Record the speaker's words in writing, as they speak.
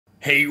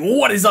Hey,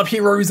 what is up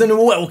heroes, and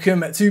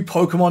welcome to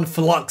Pokemon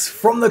Flux.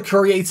 From the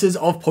creators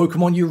of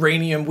Pokemon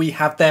Uranium, we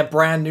have their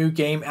brand new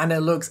game and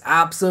it looks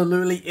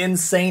absolutely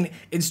insane.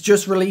 It's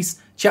just released,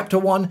 Chapter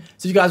 1, so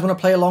if you guys want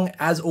to play along,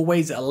 as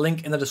always, a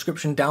link in the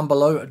description down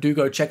below. Do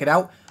go check it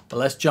out, but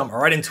let's jump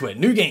right into it.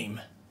 New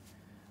game.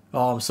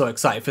 Oh, I'm so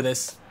excited for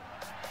this.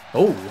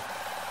 Oh.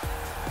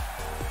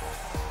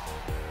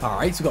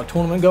 Alright, so we've got a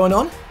tournament going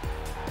on.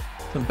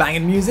 Some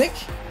banging music.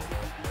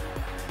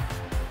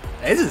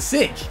 This is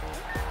sick.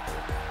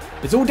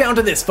 It's all down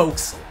to this,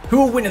 folks. Who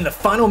will win in the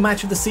final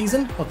match of the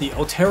season of the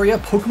Altaria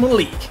Pokemon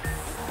League?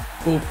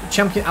 Will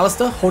champion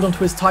Alistair hold on to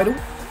his title,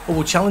 or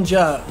will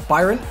challenger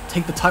Byron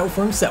take the title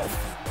for himself?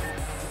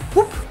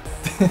 Whoop!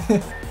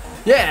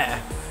 Yeah!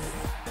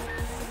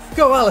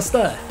 Go,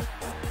 Alistair!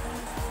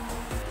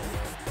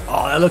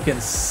 Oh, they're looking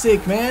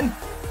sick, man.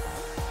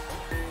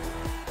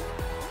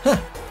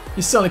 Huh,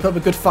 you certainly put up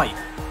a good fight.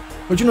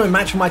 Would you know a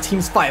match for my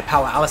team's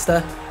firepower,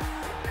 Alistair?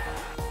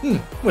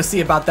 We'll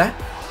see about that.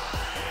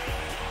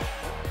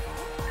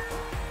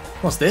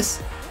 What's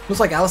this? Looks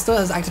like Alistair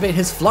has activated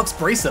his Flux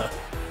Bracer.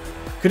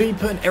 Could he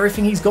put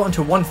everything he's got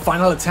into one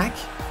final attack?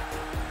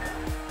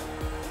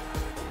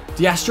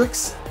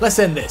 Diastrix, let's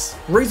end this.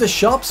 Razor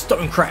Sharp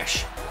Stone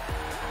Crash.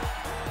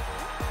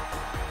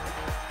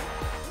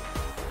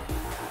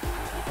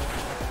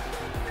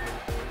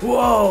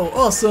 Whoa,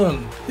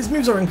 awesome! His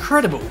moves are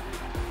incredible.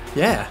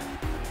 Yeah.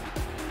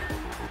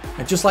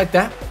 And just like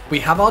that, we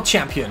have our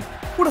champion.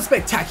 What a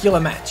spectacular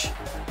match.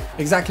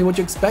 Exactly what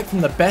you expect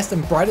from the best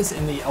and brightest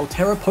in the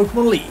Altaria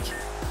Pokemon League.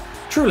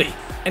 Truly,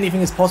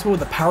 anything is possible with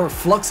the power of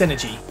Flux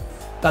Energy.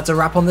 That's a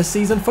wrap on this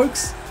season,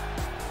 folks.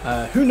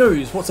 Who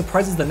knows what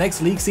surprises the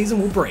next league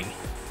season will bring.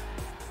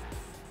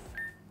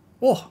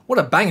 Oh, what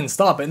a banging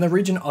start, but in the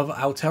region of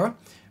Altaria,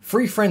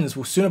 3 friends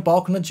will soon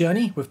embark on a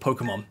journey with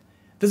Pokemon.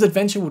 This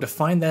adventure will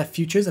define their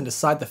futures and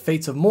decide the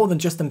fates of more than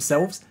just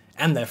themselves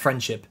and their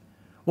friendship.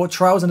 What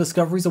trials and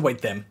discoveries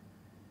await them?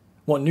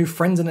 What new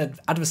friends and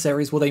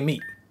adversaries will they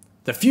meet?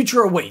 The future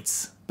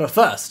awaits, but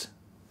first,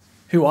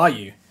 who are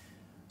you?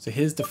 So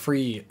here's the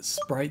 3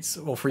 sprites,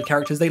 or 3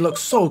 characters. They look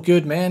so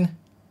good, man.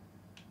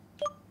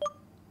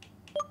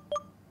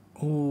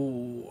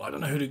 Oh, I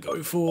don't know who to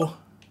go for.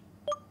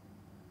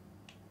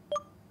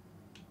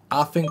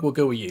 I think we'll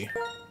go with you.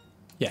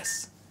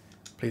 Yes.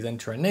 Please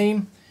enter a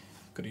name.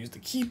 Gotta use the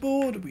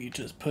keyboard. We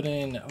just put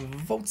in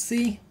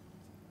HeroVoltsy.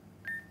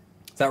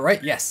 Is that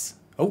right? Yes.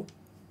 Oh,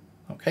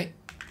 okay.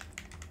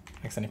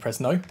 Accidentally press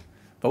no.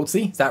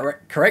 Voltsy, is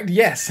that correct?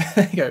 Yes.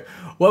 There you go.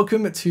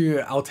 Welcome to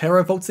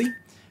HeroVoltsy.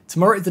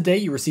 Tomorrow is the day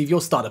you receive your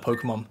starter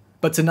Pokemon.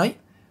 But tonight,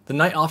 the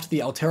night after the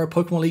Altaria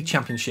Pokemon League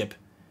Championship.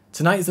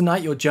 Tonight is the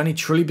night your journey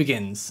truly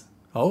begins.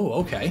 Oh,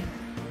 okay.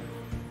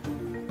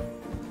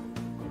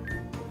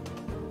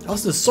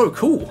 This is so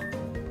cool.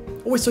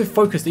 Always so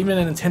focused, even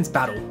in an intense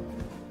battle.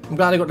 I'm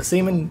glad I got to see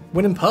him and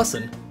win in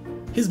person.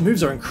 His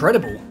moves are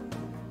incredible.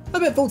 I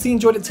bet Voltsy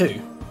enjoyed it too.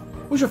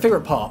 What was your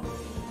favourite part?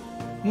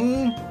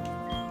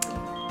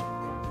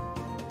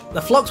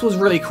 The Flux was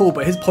really cool,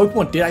 but his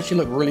Pokemon did actually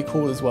look really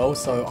cool as well,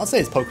 so I'll say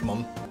his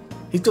Pokemon.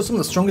 He's got some of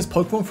the strongest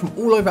Pokemon from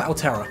all over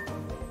Altaria.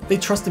 They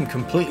trust him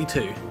completely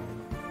too.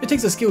 It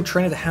takes a skilled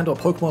trainer to handle a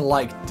Pokemon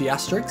like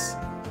Diastrix.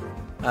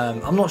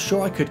 I'm not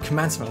sure I could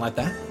command something like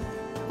that.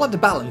 I'd like to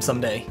battle him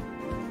someday.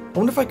 I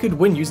wonder if I could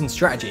win using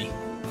strategy.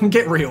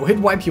 Get real, he'd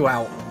wipe you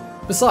out.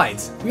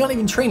 Besides, we aren't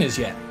even trainers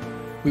yet.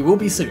 We will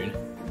be soon.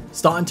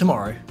 Starting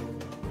tomorrow.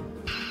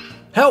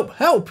 Help!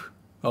 Help!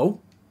 Oh?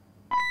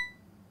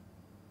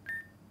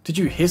 Did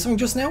you hear something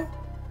just now?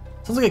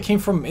 Sounds like it came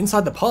from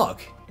inside the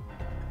park.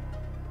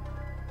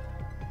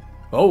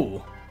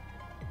 Oh.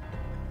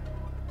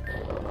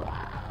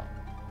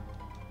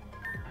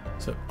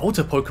 So,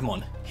 Alter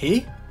Pokemon,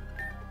 here?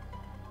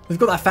 They've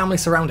got that family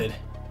surrounded.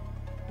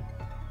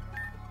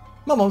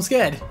 Mom, I'm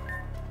scared.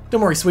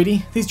 Don't worry,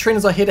 sweetie. These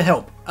trainers are here to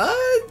help.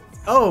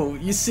 Oh,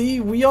 you see,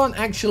 we aren't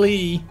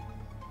actually...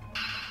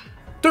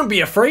 Don't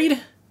be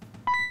afraid!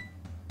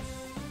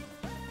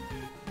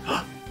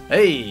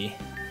 Hey!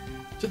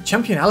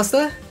 Champion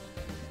Alistair?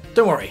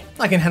 Don't worry,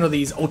 I can handle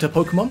these Alter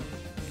Pokemon.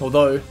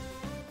 Although...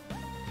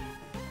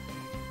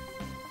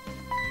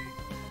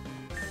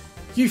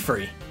 You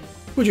 3.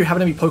 Would you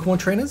have any Pokemon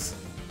trainers?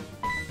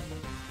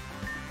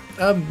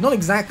 Not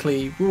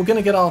exactly. We were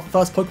gonna get our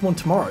first Pokemon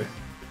tomorrow.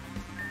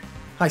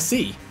 I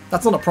see.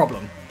 That's not a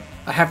problem.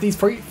 I have these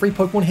free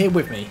Pokemon here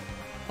with me.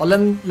 I'll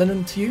lend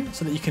them to you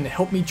so that you can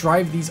help me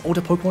drive these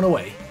Alter Pokemon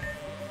away.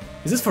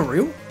 Is this for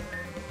real?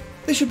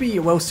 They should be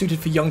well suited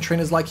for young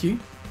trainers like you.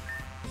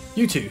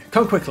 You 2,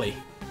 come quickly.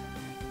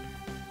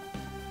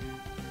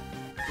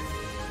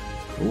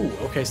 Ooh,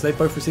 okay, so they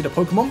both received a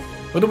Pokemon.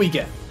 What do we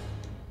get?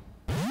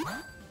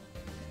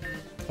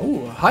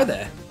 Oh, hi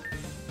there.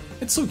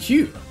 It's so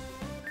cute.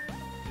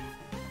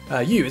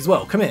 You as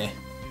well, come here.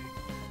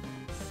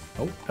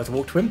 Oh, have to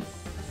walk to him.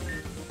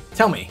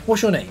 Tell me,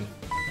 what's your name?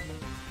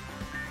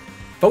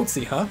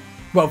 Voltsy, huh?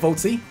 Well,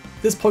 Voltsy,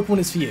 this Pokemon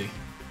is for you.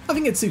 I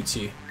think it suits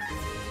you.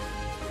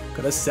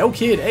 Got a Cell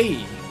Kid,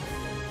 hey!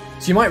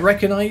 So you might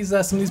recognize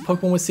some of these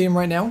Pokemon we're seeing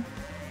right now.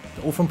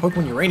 all from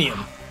Pokemon Uranium.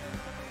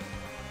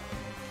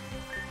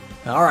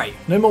 Alright,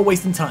 no more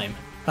wasting time.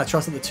 I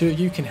trust that the two of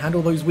you can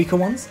handle those weaker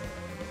ones.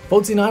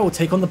 Voltsy and I will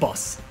take on the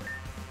boss.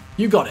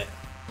 You got it.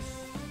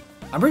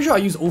 I'm pretty sure I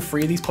use all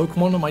three of these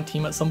Pokemon on my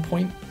team at some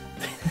point.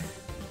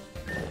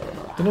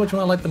 Don't know which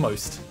one I like the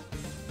most.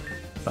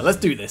 But let's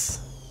do this.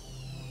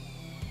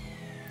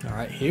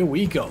 Alright, here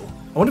we go.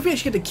 I wonder if we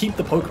actually get to keep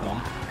the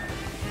Pokemon.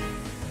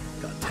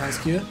 Got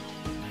Tazcure.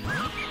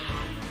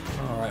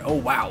 Alright, oh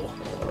wow.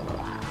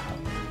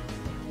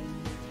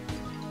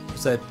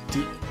 So,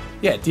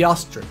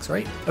 Diastrix,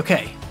 right?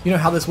 Okay, you know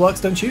how this works,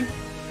 don't you?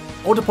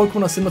 Older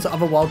Pokemon are similar to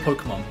other wild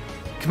Pokemon.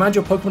 Command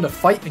your Pokemon to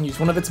fight and use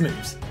one of its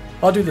moves.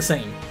 I'll do the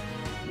same.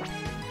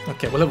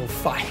 Okay, we're level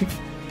 5.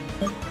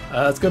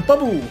 Let's go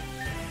Bubble!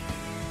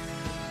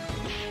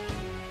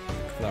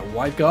 For that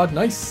wide guard,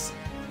 nice.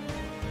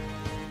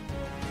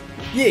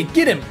 Yeah,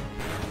 get him!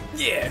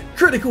 Yeah,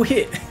 critical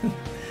hit!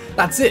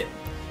 That's it.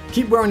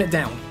 Keep wearing it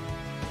down.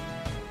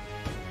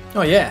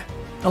 Oh yeah,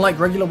 unlike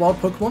regular wild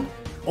Pokemon,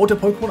 older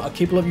Pokemon are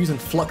capable of using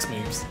Flux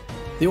moves.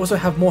 They also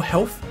have more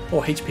health,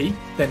 or HP,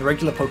 than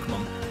regular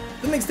Pokemon.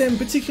 That makes them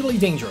particularly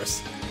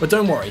dangerous. But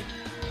don't worry,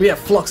 we have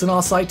Flux on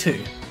our side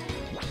too.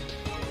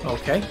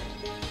 Okay,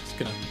 just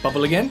gonna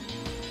bubble again.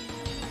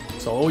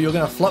 So you're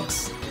gonna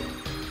Flux.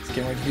 It's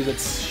getting ready to do that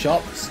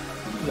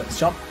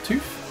sharp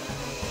tooth.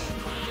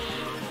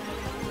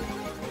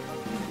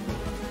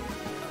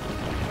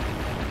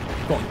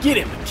 Go on, get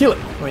him, kill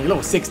him. I mean, you're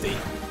level 60.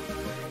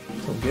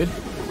 It's all good.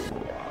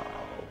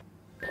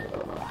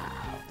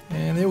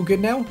 And they all good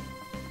now?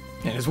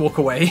 Yeah, just walk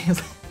away.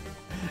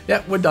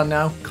 Yep, we're done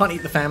now. Can't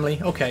eat the family.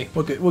 Okay,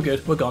 we're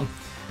good, we're gone.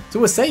 So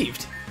we're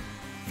saved.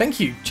 Thank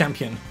you,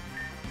 champion.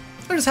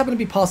 I just happen to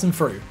be passing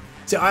through.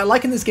 See, I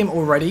like in this game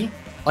already,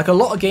 like a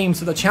lot of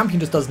games where the champion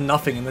just does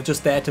nothing and they're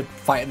just there to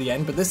fight at the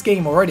end, but this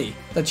game already,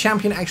 the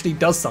champion actually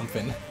does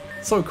something.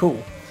 So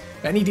cool.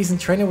 Any decent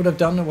trainer would have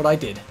done what I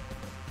did.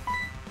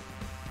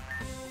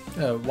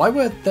 Why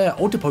were there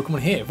older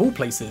Pokemon here, of all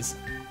places?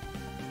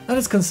 That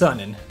is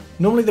concerning.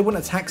 Normally they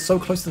wouldn't attack so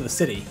close to the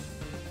city.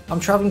 I'm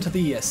traveling to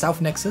the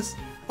South Nexus.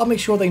 I'll make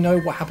sure they know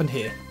what happened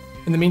here.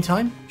 In the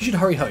meantime, you should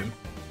hurry home.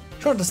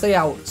 Try not to stay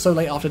out so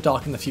late after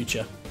dark in the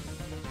future.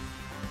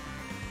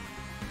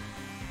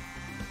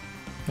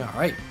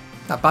 Alright,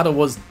 that battle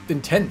was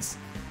intense.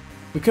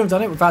 We couldn't have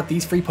done it without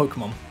these 3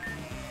 Pokemon.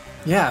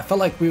 Yeah, I felt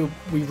like we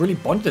really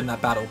bonded in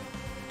that battle.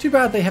 Too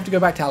bad they have to go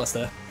back to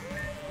Alistair.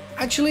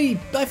 Actually,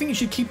 I think you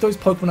should keep those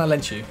Pokemon I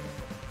lent you.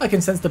 I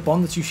can sense the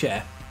bond that you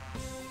share.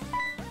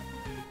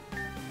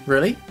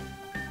 Really?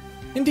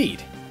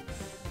 Indeed.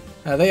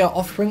 They are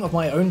offspring of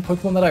my own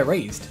Pokemon that I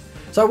raised.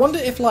 So I wonder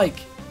if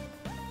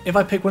if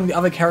I pick one of the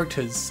other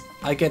characters,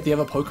 I get the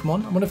other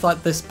Pokemon. I wonder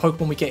if this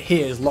Pokemon we get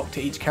here is locked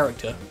to each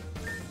character.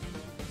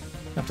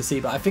 I have to see,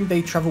 but I think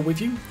they travel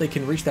with you. They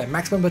can reach their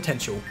maximum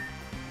potential.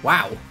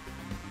 Wow.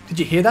 Did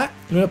you hear that,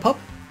 Luna Pup?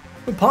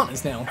 We're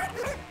partners now.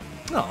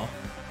 Oh.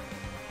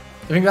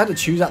 I think if I had to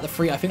choose out the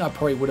 3, I think I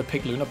probably would have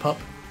picked Luna Pup.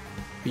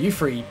 But you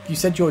 3, you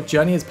said your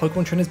journey as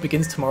Pokemon trainers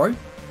begins tomorrow?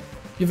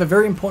 You have a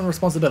very important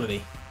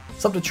responsibility.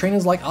 It's up to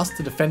trainers like us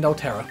to defend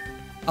Alterra.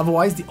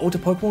 Otherwise, the older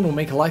Pokemon will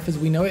make life as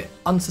we know it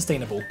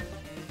unsustainable.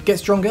 Get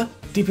stronger,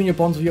 deepen your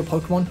bonds with your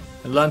Pokemon,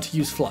 and learn to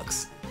use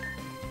Flux.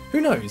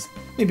 Who knows?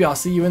 Maybe I'll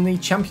see you in the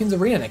Champions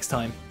Arena next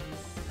time.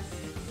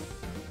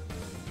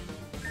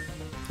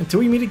 Until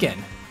we meet again,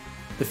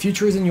 the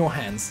future is in your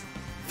hands.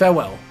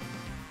 Farewell.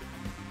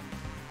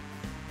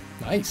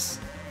 Nice.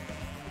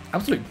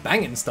 Absolute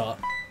banging start.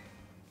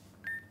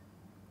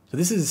 So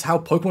this is how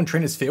Pokemon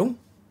trainers feel?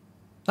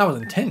 That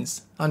was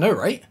intense. I know,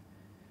 right?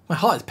 My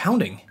heart is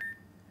pounding.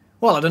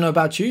 Well, I don't know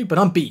about you, but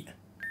I'm beat.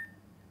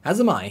 As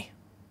am I.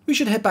 We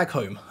should head back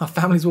home. Our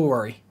families will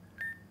worry.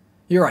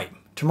 You're right.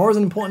 Tomorrow's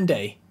an important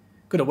day.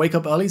 Gotta wake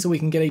up early so we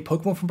can get a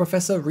Pokemon from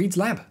Professor Reed's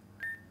lab.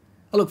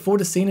 I look forward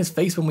to seeing his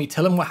face when we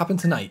tell him what happened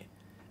tonight.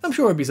 I'm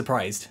sure he'll be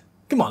surprised.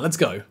 Come on, let's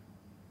go.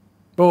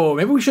 Oh,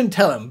 maybe we shouldn't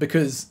tell him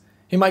because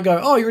he might go,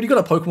 oh, you already got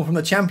a Pokemon from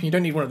the champion. You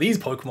don't need one of these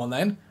Pokemon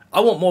then. I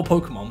want more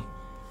Pokemon.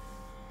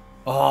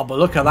 Oh, but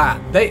look at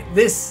that.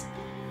 This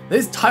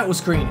title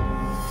screen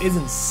is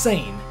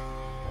insane.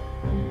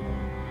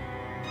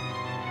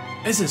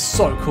 This is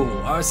so cool.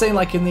 I was saying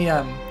like in the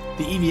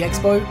EV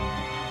Expo,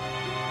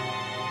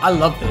 I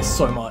love this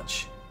so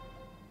much.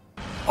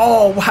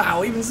 Oh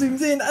wow, even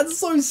zooms in. That's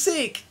so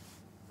sick.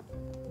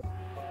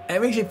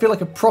 It makes you feel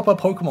like a proper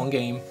Pokemon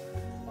game.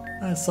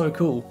 That's so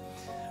cool.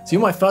 So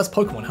you're my first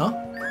Pokemon, huh?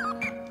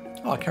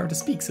 Oh, our character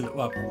speaks a little.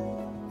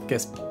 Well, I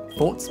guess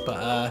thoughts,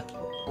 but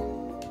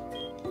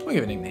we'll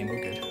give it a nickname.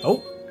 We're good.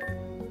 Oh,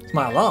 it's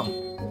my alarm.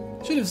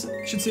 Should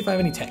see if I have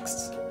any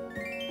texts.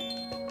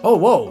 Oh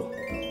whoa,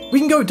 we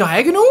can go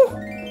diagonal.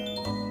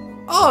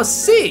 Oh,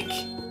 sick.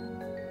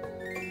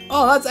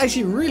 Oh, that's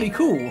actually really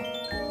cool.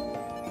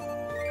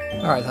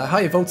 Alright,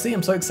 hi HeroVoltsy,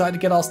 I'm so excited to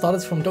get our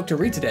starters from Dr.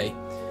 Reed today.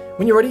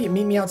 When you're ready,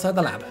 meet me outside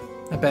the lab.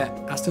 I bet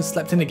Asta's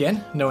slept in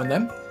again, knowing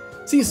them.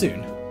 See you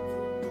soon.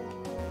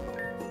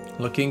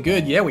 Looking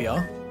good, yeah we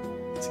are.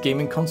 It's a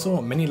gaming console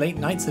and many late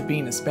nights have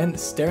been spent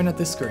staring at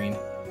this screen.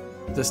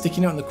 There's a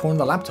sticky note in the corner of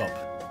the laptop.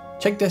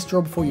 Check desk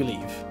drawer before you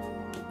leave.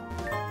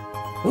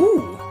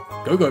 Ooh,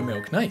 go-go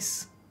milk,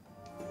 nice.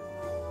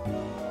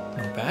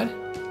 Not bad.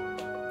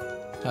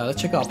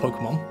 Let's check out our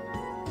Pokemon.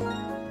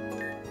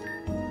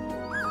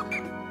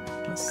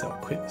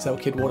 Let's sell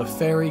Kid Water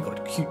Fairy, got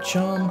a cute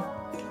charm.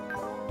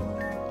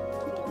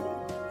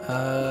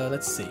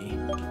 Let's see.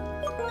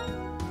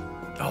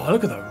 Oh,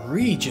 look at the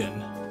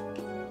region.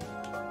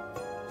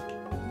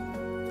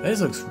 This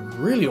looks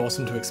really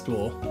awesome to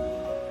explore.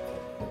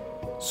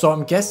 So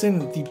I'm guessing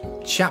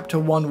the chapter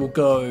 1 will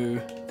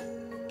go...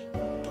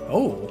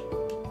 Oh.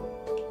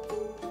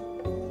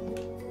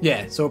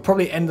 Yeah, so we'll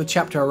probably end the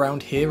chapter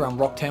around here, around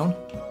Rocktown.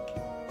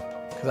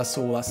 Because that's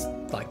all that's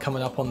like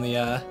coming up on the...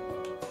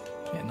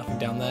 Yeah, nothing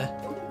down there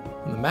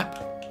on the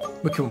map.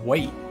 We can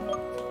wait.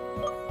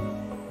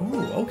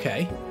 Ooh,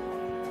 okay.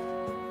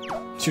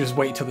 Should just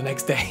wait till the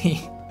next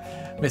day.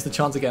 Missed the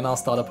chance of getting our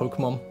starter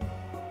Pokemon.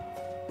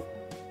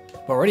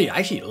 But already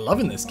actually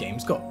loving this game.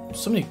 It's got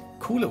so many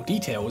cool little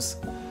details.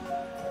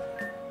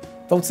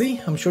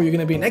 Voltsy, I'm sure you're going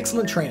to be an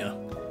excellent trainer.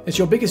 It's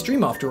your biggest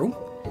dream after all.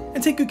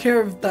 And take good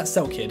care of that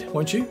cell kid,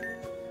 won't you?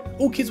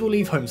 All kids will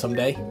leave home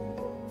someday.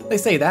 They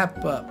say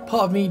that, but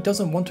part of me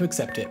doesn't want to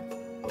accept it.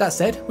 That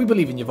said, we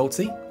believe in you,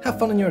 Voltsy. Have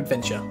fun on your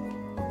adventure.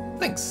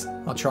 Thanks,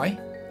 I'll try.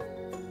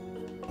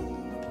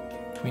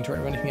 Can we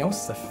interact with anything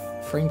else? The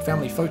framed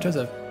family photos,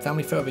 a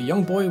family photo of a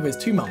young boy with his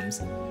 2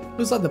 mums.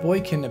 Looks like the boy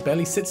can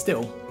barely sit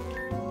still.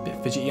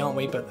 Bit fidgety, aren't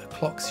we? But the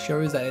clock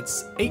shows that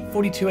it's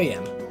 8:42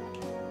 AM.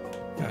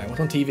 Alright,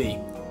 what's on TV?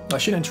 I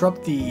shouldn't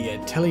interrupt the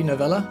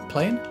telenovela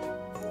playing?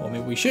 Or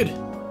maybe we should.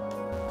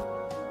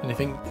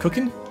 Anything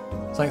cooking?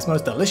 Something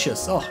smells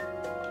delicious. Oh,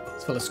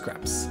 it's full of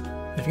scraps.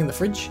 Anything in the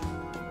fridge?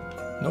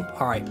 Nope.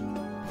 Alright.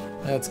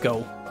 Let's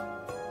go.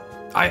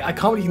 I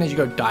can't believe you can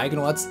actually go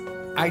diagonal. That's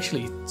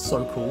actually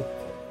so cool.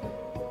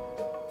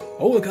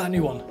 Oh, look at that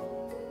new one.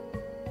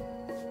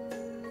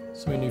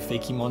 So many new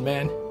Fakemon,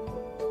 man.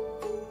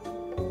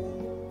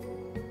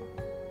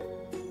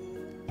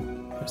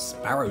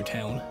 Sparrow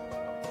Town.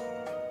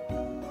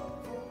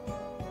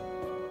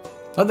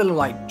 I like the little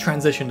like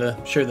transition to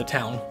show the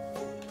town.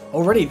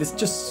 Already, there's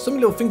just so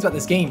many little things about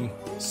this game.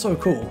 So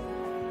cool.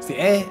 So the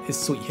air is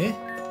sweet here.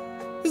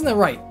 Isn't that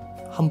right?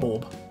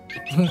 Humborb.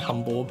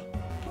 Humborb.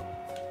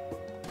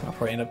 I'll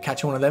probably end up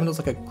catching one of them. It looks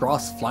like a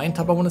grass flying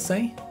type, I want to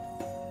say.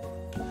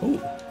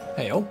 Ooh.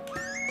 Hey, oh.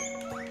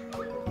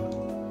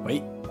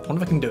 Wait. I wonder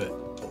if I can do it.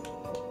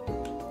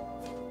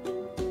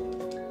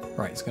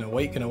 Right, it's gonna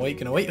wait.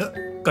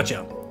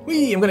 Gotcha.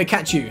 Whee, I'm gonna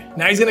catch you.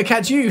 Now he's gonna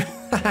catch you.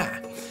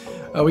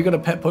 We got a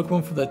pet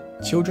Pokemon for the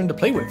children to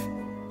play with.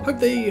 Hope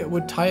they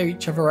would tire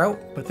each other out,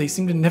 but they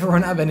seem to never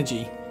run out of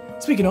energy.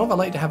 Speaking of, I'd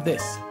like to have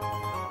this.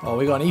 Oh,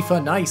 we got an Ether.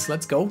 Nice,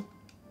 let's go.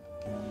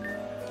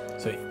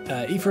 So,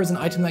 Ether is an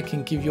item that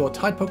can give your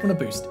tired Pokemon a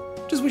boost.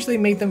 Just wish they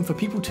made them for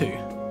people too.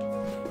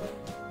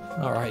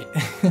 Alright.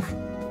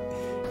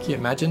 Can you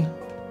imagine?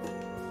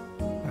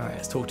 Alright,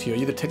 let's talk to you. Are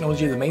you the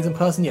technology is amazing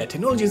person? Yeah,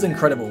 technology is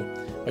incredible.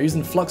 By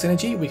using Flux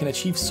energy, we can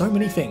achieve so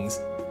many things.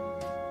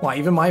 Why,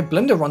 even my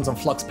blender runs on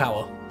Flux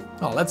power.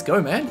 Oh, let's go,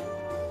 man.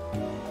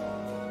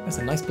 That's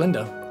a nice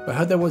blender. But I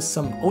heard there was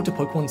some altar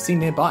Pokemon seen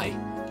nearby.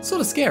 It's sort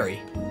of scary,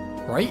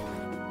 right?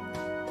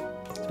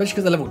 Especially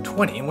because they're level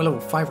 20 and we're level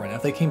 5 right now.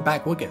 If they came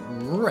back, we'll get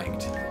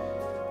wrecked.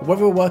 But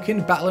whether we're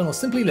working, battling, or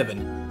simply living,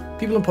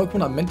 people and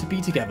Pokemon are meant to be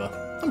together.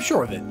 I'm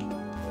sure of it.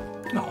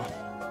 Aw.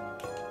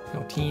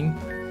 No teen.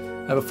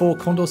 Before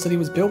Condor City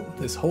was built,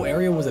 this whole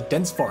area was a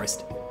dense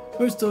forest.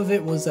 Most of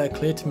it was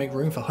cleared to make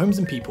room for homes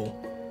and people.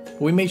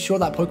 But we made sure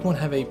that Pokemon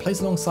have a place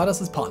alongside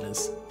us as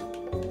partners.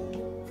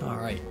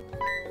 Alright.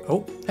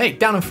 Oh, hey,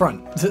 down in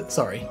front.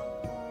 Sorry.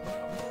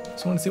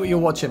 Just want to see what you're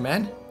watching,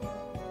 man.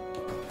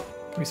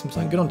 Give me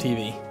something good on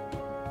TV.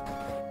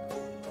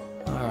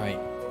 Alright.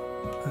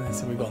 Let's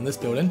see what we've got in this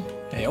building.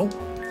 Hey, oh.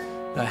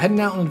 Heading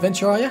out on an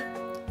adventure, are ya?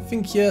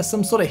 Think you're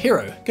some sort of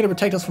hero, gonna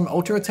protect us from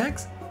ultra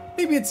attacks?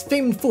 Maybe it's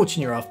fame and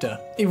fortune you're after.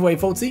 Either way,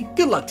 Voltsy,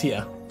 good luck to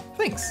you.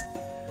 Thanks.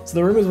 So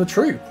the rumors were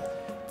true.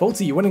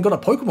 Voltsy, you went and got a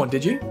Pokemon,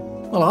 did you?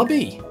 Well, I'll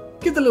be.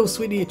 Give the little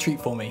sweetie a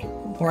treat for me.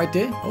 Alright,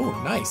 dear? Oh,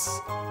 nice.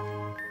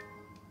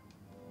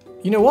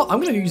 You know what? I'm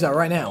going to use that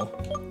right now.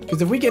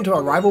 Because if we get into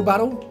a rival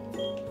battle,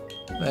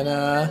 then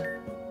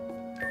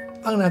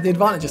I'm going to have the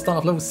advantage of starting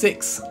off level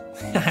 6.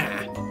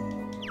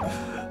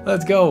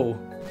 Let's go.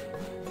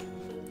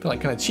 I feel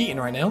like kind of cheating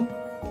right now.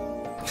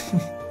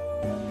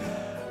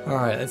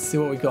 Alright, let's see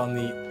what we got on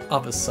the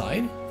other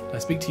side. Did I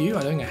speak to you?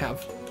 I don't think I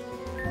have.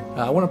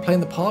 I want to play in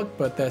the park,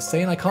 but they're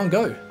saying I can't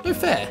go. No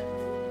fair.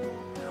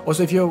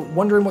 Also, if you're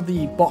wondering what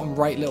the bottom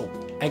right little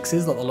X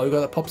is, like the logo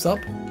that pops up,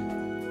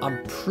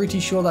 I'm pretty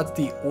sure that's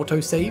the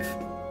autosave,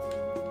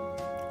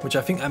 which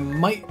I think I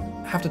might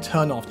have to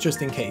turn off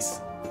just in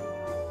case.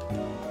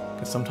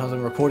 Because sometimes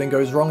when recording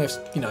goes wrong, if,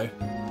 you know,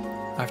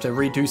 I have to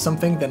redo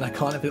something, then I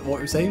can't if it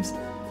autosaves.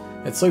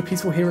 It's so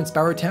peaceful here in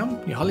Sparrow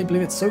Town, you hardly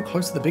believe it's so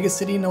close to the biggest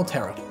city in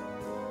Alterra.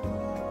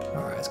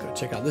 Alright, let's go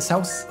check out this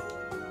house.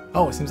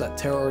 Oh, it seems like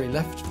Terra already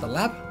left for the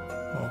lab.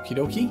 Okie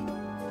dokie.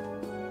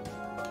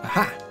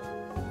 Aha!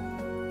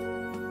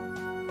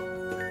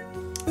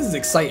 This is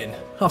exciting.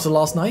 After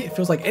last night, it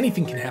feels like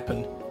anything can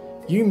happen.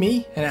 You,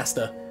 me, and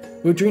Asta.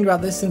 We've dreamed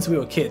about this since we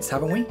were kids,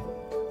 haven't we?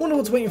 Wonder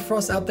what's waiting for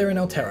us out there in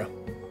Alterra.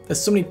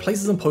 There's so many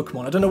places and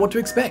Pokemon, I don't know what to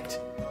expect.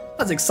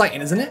 That's exciting,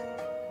 isn't it?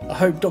 I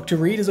hope Dr.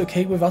 Reed is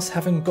okay with us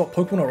having got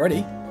Pokemon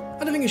already.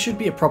 I don't think it should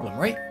be a problem,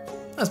 right?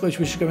 I suppose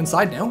we should go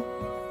inside now.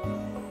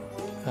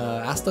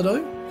 Asta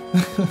though?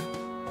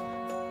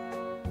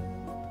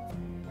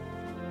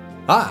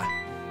 Ah!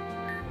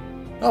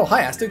 Oh,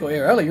 hi Asta, got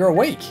here early, you're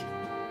awake.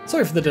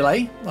 Sorry for the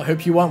delay, I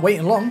hope you weren't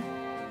waiting long.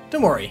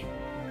 Don't worry.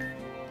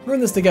 We're in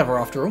this together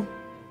after all.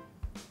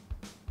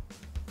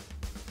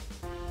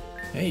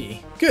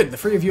 Hey, good, the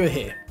three of you are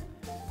here.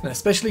 And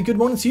especially good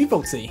morning to you,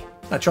 Voltsy.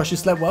 I trust you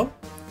slept well.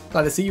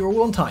 Glad to see you're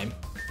all on time.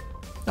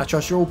 I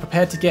trust you're all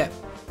prepared to get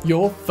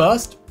your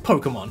first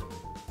Pokemon.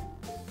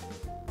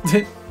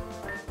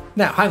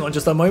 Now, hang on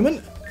just a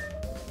moment.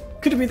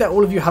 Could it be that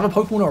all of you have a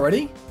Pokemon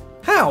already?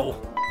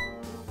 How?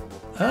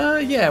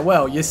 Yeah,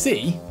 well, you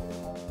see.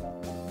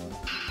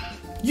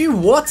 You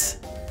what?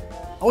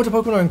 Older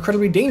Pokemon are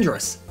incredibly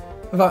dangerous.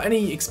 Without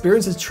any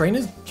experience as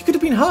trainers, you could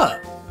have been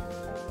hurt.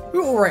 We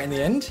were alright in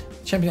the end.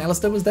 Champion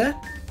Alistair was there.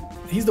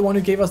 He's the one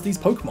who gave us these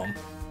Pokemon.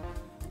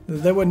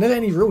 There were never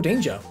any real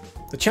danger.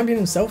 The champion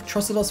himself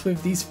trusted us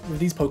with these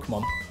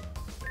Pokemon.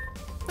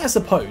 I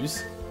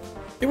suppose.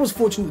 It was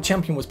fortunate the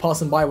champion was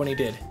passing by when he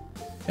did.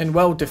 And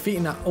well,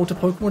 defeating that Alter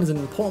Pokemon is an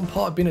important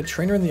part of being a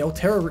trainer in the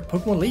Alterra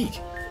Pokemon League.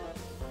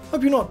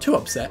 Hope you're not too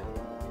upset.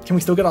 Can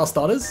we still get our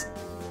starters?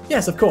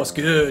 Yes, of course.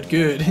 Good,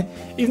 good.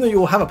 Even though you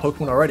all have a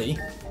Pokemon already.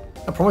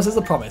 A promise is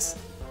a promise.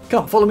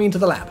 Come, follow me into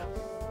the lab.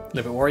 A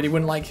little bit worried he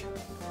wouldn't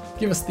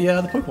give us the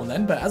Pokemon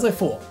then, but as I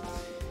thought.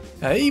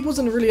 He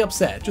wasn't really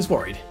upset, just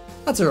worried.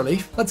 That's a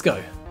relief. Let's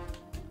go.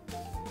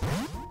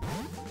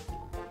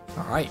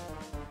 Alright.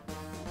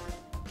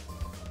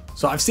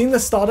 So I've seen the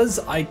starters.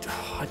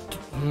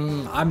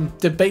 I'm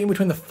debating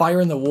between the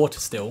fire and the water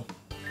still.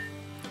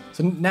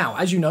 So now,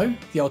 as you know,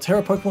 the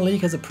Alterra Pokemon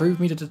League has approved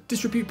me to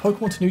distribute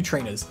Pokemon to new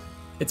trainers.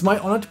 It's my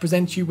honor to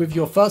present you with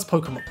your first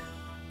Pokemon,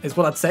 is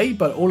what I'd say,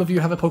 but all of you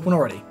have a Pokemon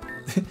already.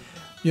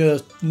 You're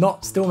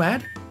not still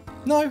mad?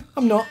 No,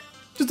 I'm not.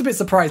 Just a bit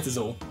surprised is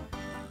all.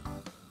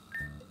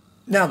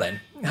 Now then,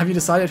 have you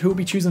decided who will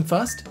be choosing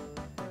first?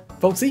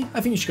 Voltsy,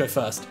 I think you should go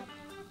first.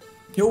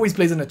 You're always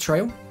blazing a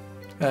trail.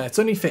 It's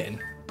only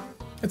fitting.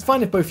 It's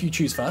fine if both of you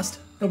choose first.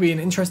 It'll be an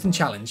interesting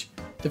challenge,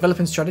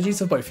 developing strategies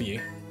for both of you.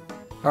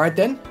 Alright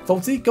then,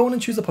 Voltsy, go on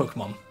and choose a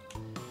Pokemon.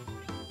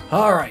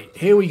 Alright,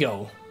 here we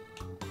go.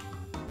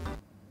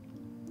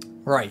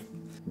 Right.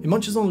 It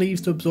munches on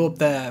leaves to absorb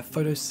their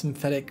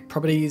photosynthetic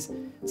properties.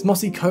 Its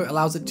mossy coat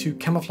allows it to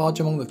camouflage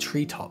among the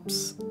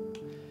treetops.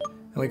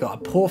 And we got a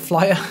poor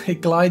flyer.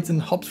 It glides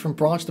and hops from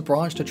branch to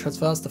branch to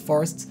traverse the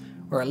forests.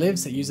 Where it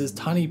lives, it uses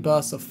tiny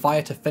bursts of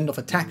fire to fend off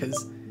attackers.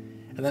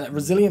 And then a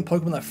resilient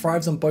Pokemon that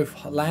thrives on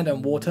both land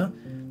and water.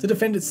 To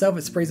defend itself,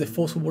 it sprays a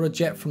forceful water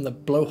jet from the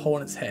blowhole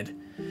in its head.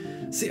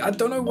 See, I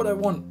don't know what I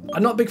want.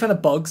 I'm not a big fan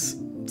of bugs,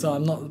 so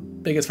I'm not the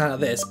biggest fan of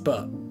this,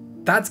 but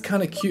that's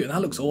kind of cute and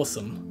that looks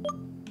awesome.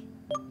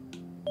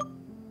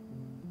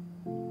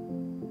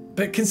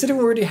 But considering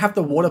we already have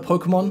the water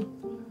Pokemon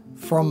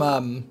from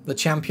the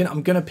champion,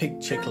 I'm going to pick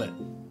Chiclet.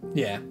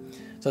 Yeah,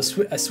 so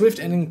a swift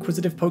and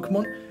inquisitive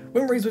Pokemon.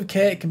 When raised with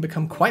care, it can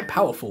become quite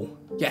powerful.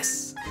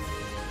 Yes,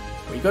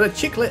 we got a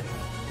Chiclet.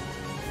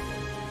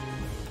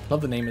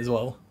 Love the name as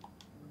well.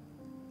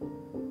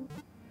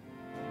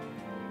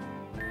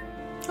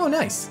 Oh,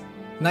 nice.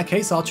 In that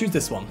case, I'll choose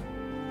this one.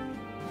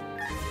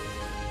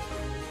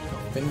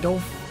 Got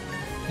Vindolf.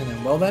 And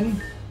then, well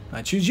then,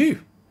 I choose you.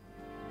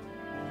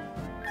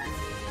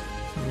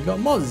 And we got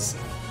Moz.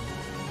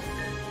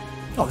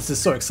 Oh, this is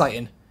so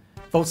exciting.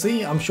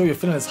 Voltsy, I'm sure you're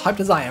feeling as hyped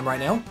as I am right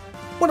now.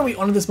 Why don't we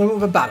honour this moment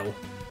with a battle?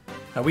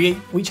 We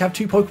each have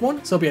two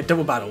Pokemon, so it'll be a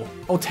double battle.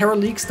 Alterra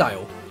League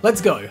style.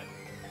 Let's go.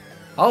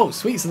 Oh,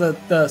 sweet. So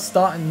the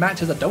starting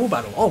match is a double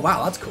battle. Oh,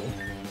 wow, that's cool.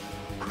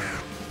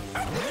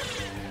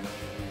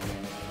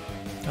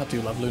 I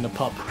do love Luna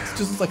Pup. It's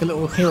just like a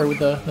little hero with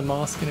the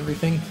mask and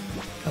everything.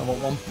 Kind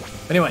of want one.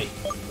 Anyway,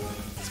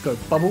 let's go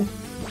Bubble.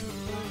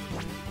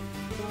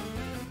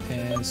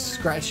 And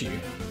Scratch you.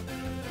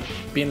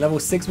 Being level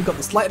 6, we've got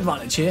the slight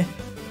advantage here.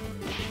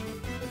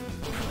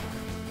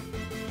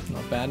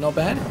 Not bad, not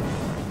bad.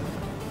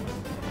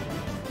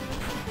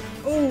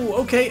 Oh,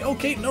 okay,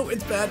 okay. No,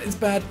 it's bad, it's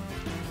bad.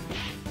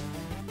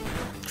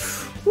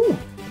 Ooh,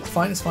 it's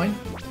fine, it's fine.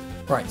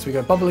 Right, so we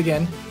go Bubble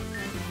again.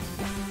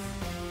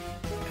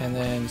 And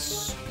then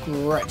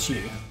Scratch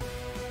you.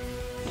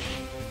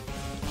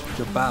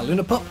 Goodbye,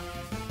 Luna Pup.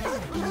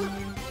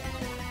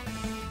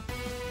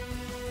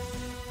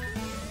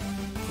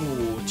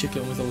 Ooh,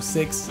 Chiclet with all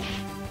 6.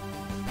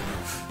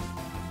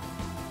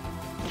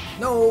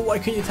 No, why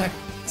couldn't you attack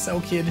Cell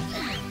Kid?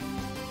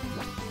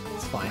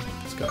 It's fine.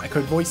 Let's go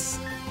Echo Voice.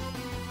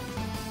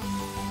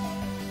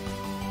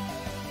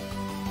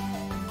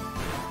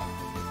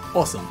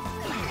 Awesome.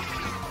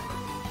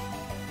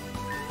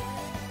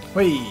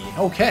 Whee,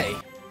 okay.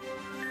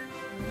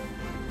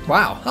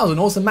 Wow, that was an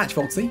awesome match,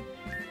 Voltsy.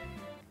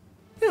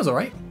 It was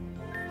alright.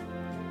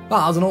 Wow,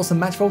 that was an awesome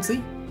match,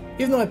 Voltsy.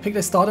 Even though I picked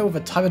a starter with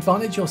a type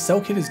advantage, your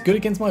Cell Kid is good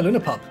against my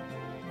Lunapup.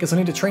 Guess I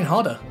need to train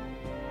harder.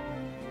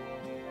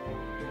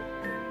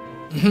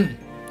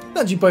 Now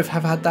that you both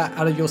have had that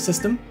out of your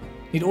system,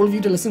 I need all of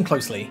you to listen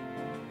closely.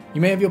 You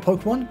may have your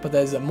Pokemon, but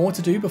there's more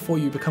to do before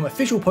you become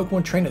official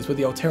Pokemon trainers with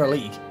the Altera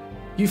League.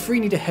 You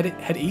three need to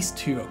head east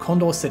to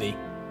Condor City,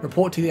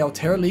 report to the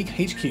Altera League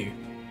HQ.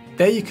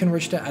 There you can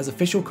register as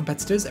official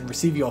competitors and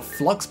receive your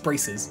Flux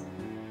braces.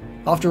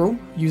 After all,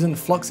 using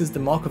Flux is the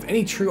mark of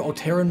any true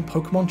Alteran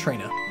Pokemon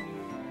trainer.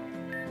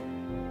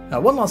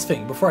 One last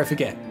thing before I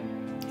forget.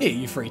 Here,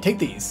 you three, take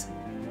these.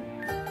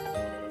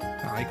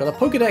 Alright, got a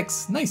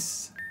Pokedex,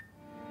 nice.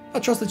 I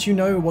trust that you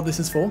know what this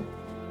is for.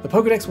 The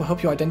Pokedex will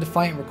help you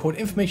identify and record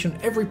information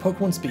on every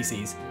Pokemon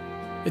species.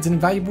 It's an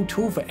invaluable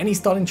tool for any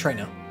starting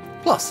trainer.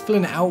 Plus,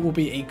 filling it out will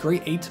be a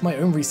great aid to my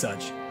own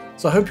research,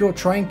 so I hope you'll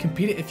try and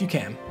complete it if you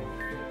can.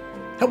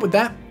 Help with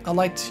that, I'd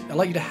like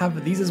you to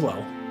have these as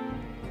well.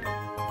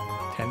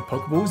 10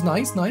 Pokeballs,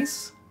 nice,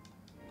 nice.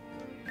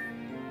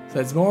 So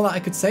there's more that I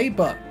could say,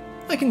 but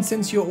I can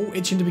sense you're all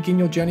itching to begin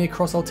your journey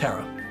across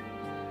Altera.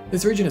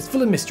 This region is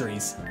full of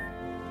mysteries.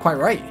 Quite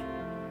right.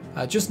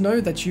 Just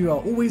know that you are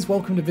always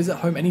welcome to visit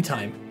home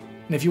anytime,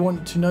 and if you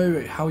want to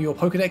know how your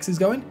Pokedex is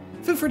going,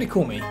 feel free to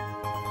call me.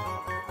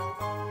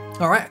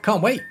 Alright, I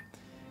can't wait.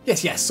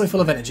 Yes, so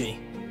full of energy.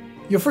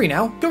 You're free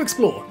now, go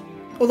explore.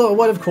 Although a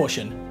word of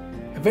caution.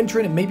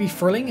 Adventuring may be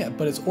thrilling,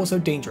 but it's also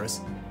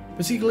dangerous.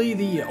 Particularly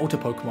the older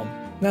Pokemon.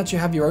 Now that you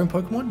have your own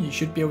Pokemon, you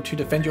should be able to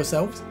defend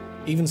yourselves.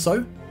 Even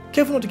so,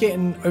 careful not to get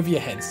in over your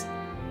heads.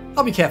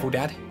 I'll be careful,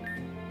 Dad.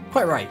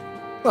 Quite right.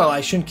 Well,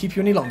 I shouldn't keep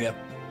you any longer.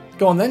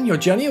 Go on then, your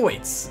journey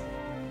awaits.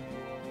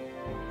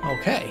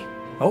 Okay.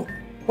 Oh,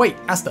 wait,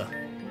 Asta.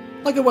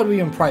 Like a word with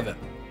you in private.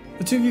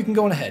 The two of you can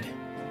go on ahead.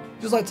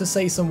 Just like to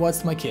say some words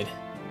to my kid.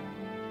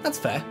 That's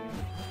fair.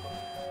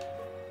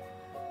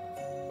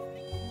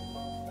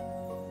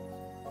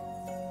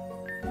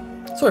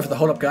 Sorry for the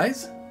hold up,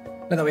 guys.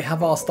 Now that we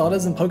have our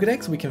starters and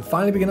Pokedex, we can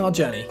finally begin our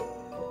journey.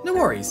 No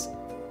worries.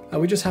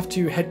 We just have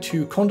to head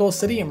to Condor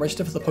City and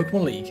register for the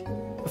Pokemon League.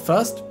 But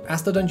first,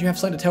 Asta, don't you have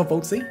something to tell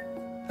Voltsy?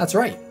 That's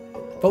right.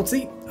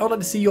 Voltsy, I would like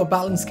to see your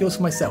battling skills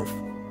for myself.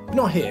 But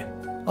not here.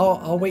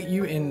 I'll wait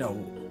you in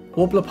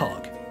Warbler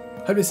Park.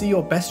 Hope to see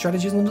your best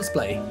strategies on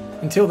display.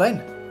 Until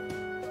then.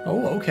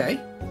 Oh, okay.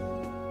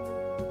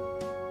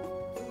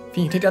 If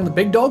you can take down the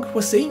big dog,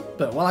 we'll see.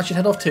 But I should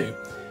head off too.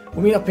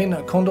 We'll meet up in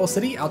Condor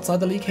City outside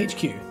the League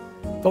HQ.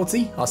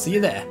 Voltsy, I'll see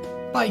you there.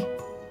 Bye.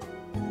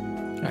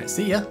 Alright,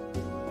 see ya.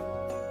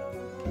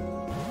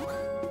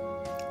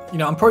 You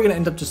know, I'm probably going to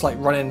end up just like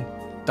running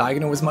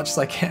diagonal as much as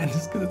I can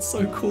just because it's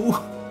so cool.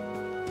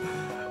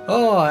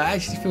 Oh, it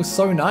actually feels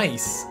so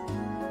nice.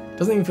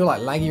 Doesn't even feel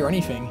like laggy or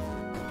anything.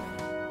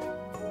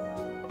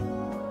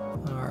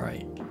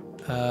 Alright.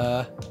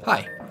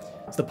 Hi.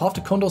 So the path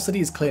to Condor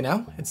City is clear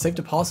now. It's safe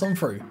to pass on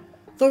through.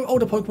 Though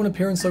older Pokemon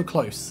appearing so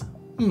close.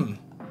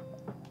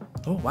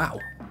 Oh, wow.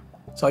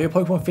 So are your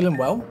Pokemon feeling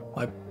well?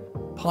 My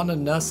partner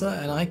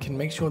Nursa and I can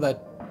make sure they're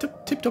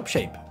tip-top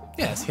shape.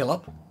 Yes, heal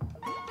up.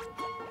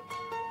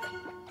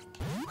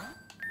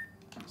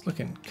 It's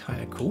looking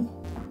kind of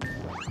cool.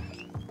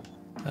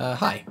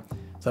 Hi.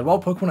 So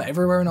wild Pokemon are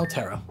everywhere in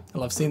Altera. I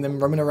love seeing them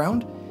roaming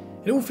around.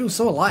 It all feels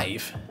so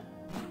alive.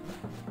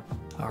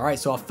 Alright,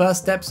 so our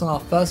first steps on our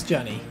first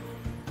journey.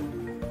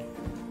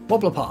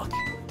 Warbler Park,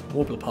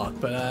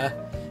 but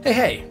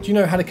hey, do you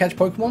know how to catch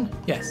Pokemon?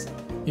 Yes.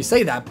 You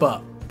say that,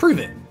 but prove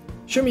it.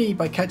 Show me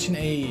by catching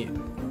a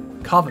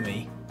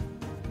Carvamy.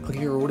 I'll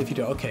give you a reward if you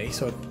do. Okay,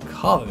 so a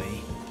Carvamy.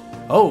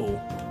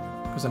 Oh,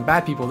 there's some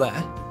bad people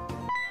there.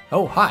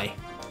 Oh, hi.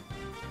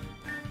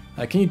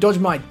 Can you dodge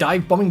my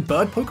dive bombing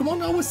bird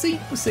Pokemon? Oh, we'll see.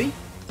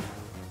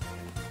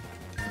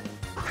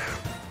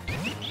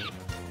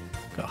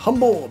 Got a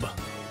Humborb.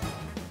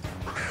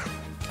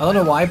 I don't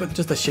know why, but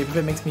just the shape of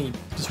it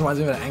just reminds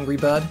me of an angry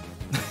bird.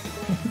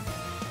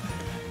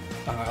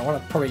 I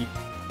want to probably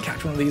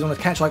catch one of these. I want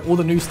to catch like all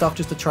the new stuff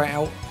just to try it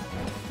out.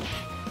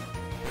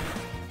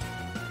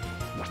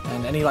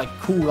 And any like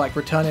cool like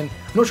returning.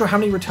 I'm not sure how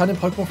many returning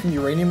Pokemon from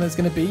Uranium there's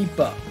going to be,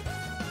 but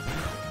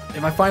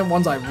if I find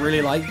ones I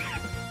really like,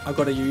 I've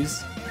got to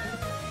use.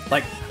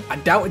 Like, I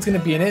doubt it's going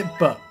to be in it,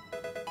 but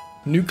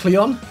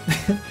Nucleon?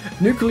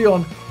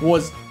 Nucleon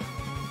was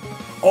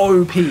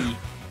OP.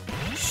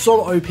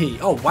 So OP.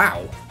 Oh,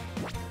 wow.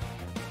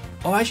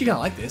 Oh, I actually kind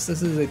of like this.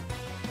 This is a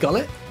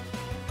Gullet.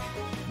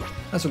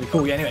 That's really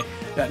cool. Yeah, anyway.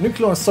 Yeah,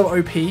 Nucleon is so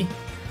OP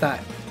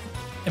that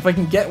if I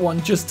can get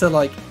one just to,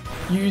 like,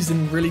 use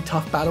in really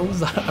tough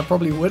battles, I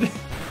probably would.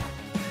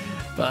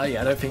 But,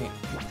 yeah, I don't think...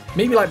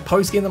 Maybe, like,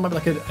 post-game there might be,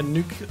 like, a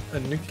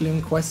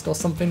Nucleon quest or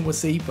something. We'll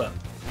see, but...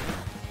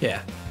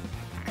 Yeah.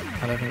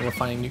 I don't think we're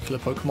finding nuclear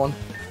Pokemon.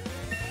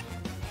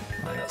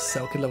 I got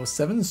Cell Kid level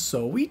 7.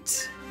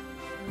 Sweet.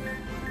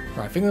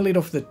 Right, I think I'll lead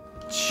off with the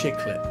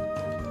Chiclet.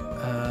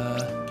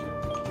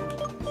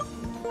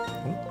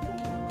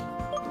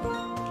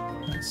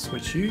 Let's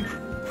switch you.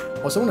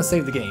 Also, I want to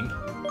save the game.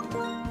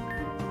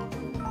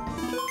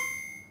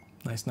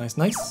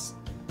 Nice.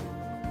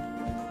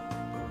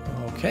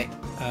 Okay.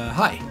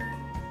 Hi.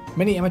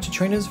 Many amateur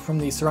trainers from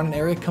the surrounding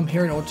area come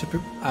here in order to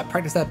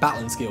practice their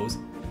battling skills.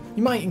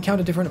 You might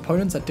encounter different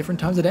opponents at different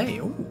times of day.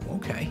 Oh,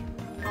 okay.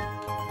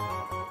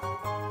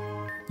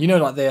 You know,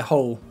 like their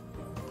whole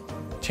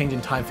change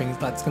in time things,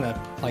 that's gonna,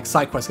 like,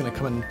 side quests gonna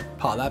come in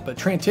part of that, but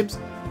training tips: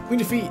 when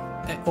you defeat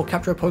or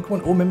capture a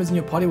Pokemon, all members in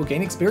your party will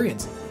gain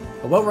experience.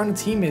 A well-rounded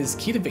team is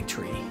key to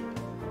victory.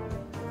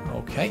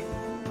 Okay.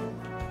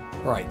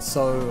 Right,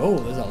 so, oh,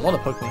 there's a lot of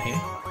Pokemon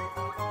here.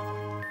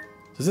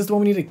 So is this the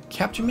one we need to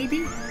capture,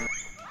 maybe?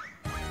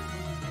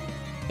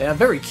 They're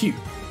very cute.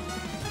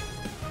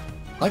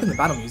 I like the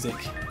battle music.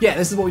 Yeah,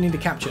 this is what we need to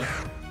capture.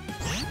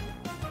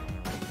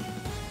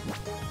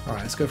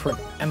 Alright, let's go for an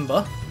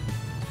Ember.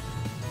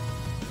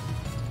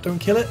 Don't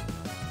kill it.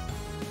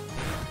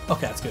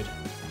 Okay, that's good.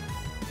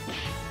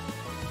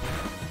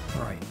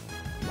 Alright.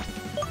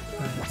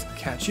 Let's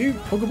catch you.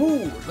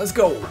 Pokeball! Let's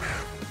go!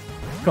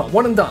 Come on,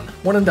 one and done.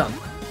 One and done.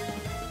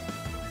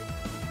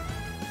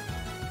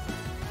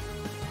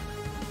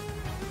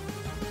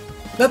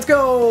 Let's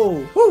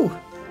go! Woo!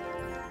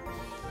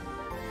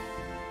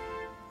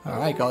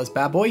 Alright, got this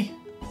bad boy.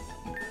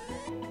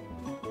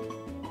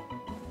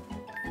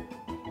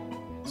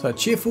 So a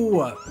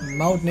cheerful,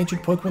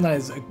 mild-natured Pokemon that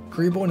is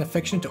agreeable and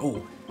affectionate to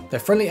all. Their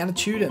friendly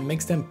attitude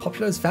makes them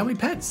popular as family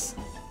pets.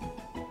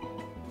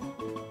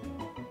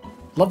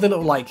 Love the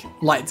little, like,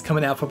 lights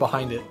coming out from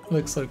behind it.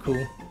 Looks so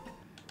cool.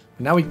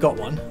 Now we've got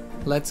one.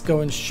 Let's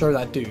go and show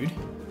that dude.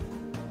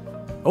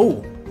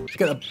 Oh, let's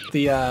get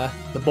the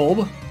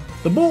bulb.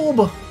 The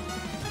bulb!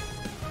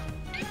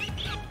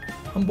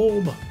 I'm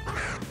bulb.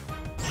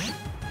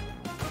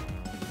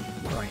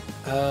 Right,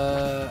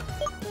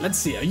 let's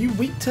see, are you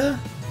weak to...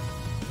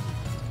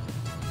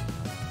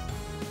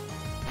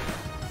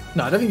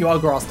 No, I don't think you are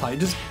grass type.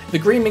 Just the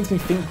green makes me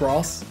think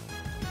grass.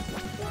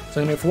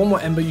 So anyway, for one more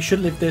Ember, you should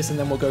live this, and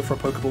then we'll go for a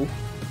Pokeball.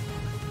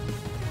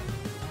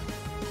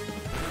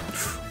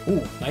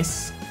 Ooh,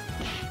 nice.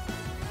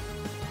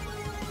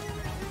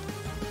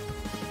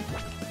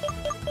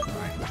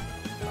 Alright,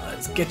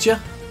 let's get you.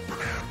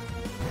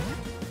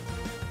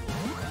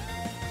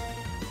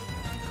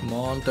 Come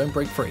on, don't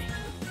break free.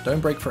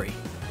 Don't break free.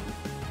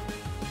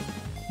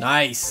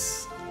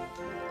 Nice.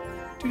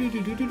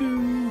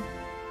 Do-do-do-do-do-do.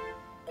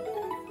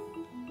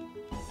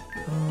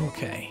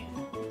 Okay.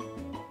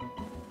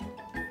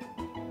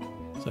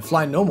 So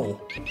fly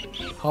normal.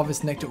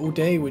 Harvest nectar all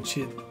day, which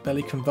it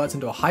barely converts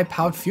into a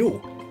high-powered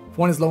fuel. If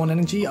one is low on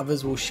energy,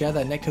 others will share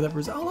their nectar that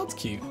results. Oh, that's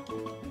cute.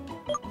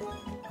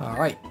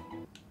 Alright.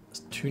 There's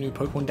 2 new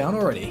Pokemon down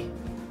already.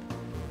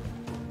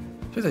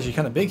 It's actually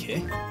kind of big here.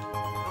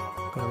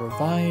 Gotta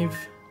revive.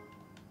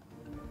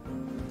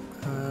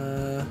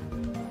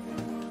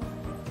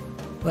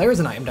 Well, there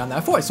is an item down there.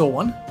 I thought I saw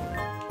one.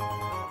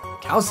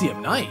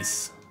 Calcium,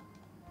 nice.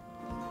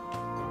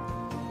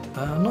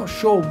 I'm not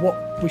sure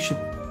what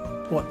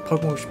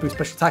Pokemon we should boost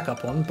special attack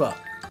up on, but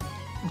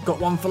we've got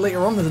one for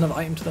later on. There's another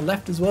item to the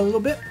left as well a little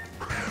bit.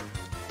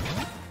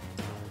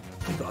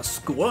 We've got a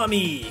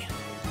Squirmy.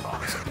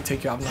 Oh, so I can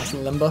take you out of a nice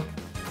little Ember.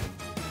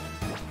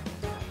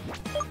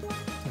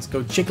 Let's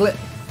go Chiclet.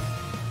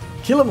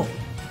 Kill them all.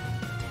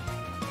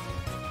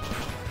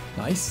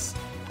 Nice.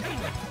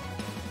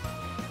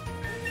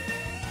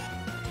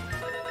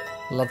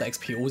 Love the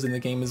XP alls in the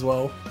game as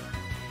well.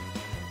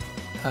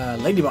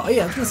 Ladybug. Oh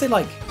yeah, I was gonna say,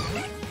 like,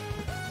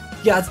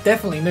 yeah, it's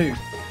definitely new.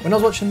 When I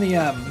was watching the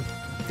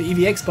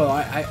EV Expo,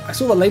 I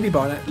saw the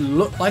Ladybug and it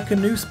looked like a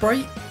new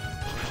sprite.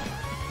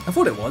 I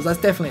thought it was.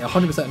 That's definitely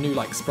 100% new,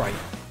 like, sprite.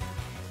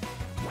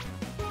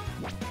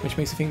 Which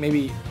makes me think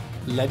maybe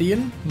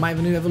Ledian might have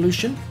a new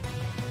evolution.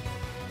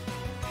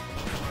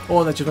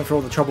 Or they just went through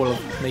all the trouble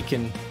of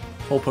making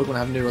all Pokemon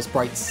have newer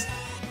sprites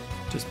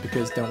just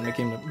because they want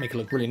to make it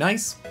look really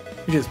nice.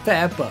 Which is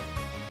fair, but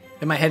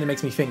in my head it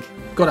makes me think,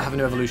 gotta have a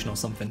new evolution or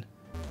something.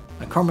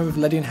 I can't remember if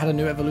Ledian had a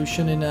new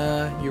evolution in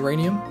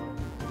Uranium.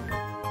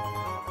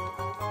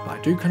 But I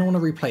do kind of want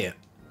to replay it.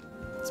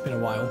 It's been a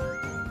while.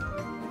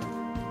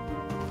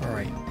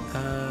 Alright.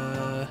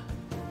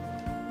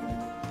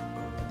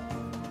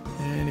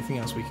 Anything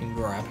else we can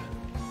grab?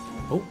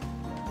 Oh,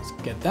 let's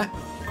get that.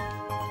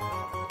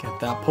 Get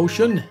that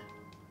potion.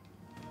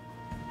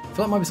 I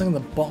feel like it might be something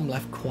in the bottom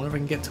left corner if I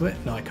can get to it.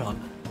 No, I can't.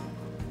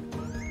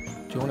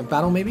 Do you want to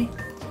battle maybe?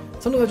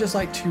 Sometimes I just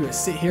like to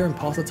sit here and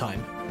pass the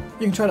time.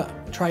 You can try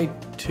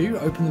to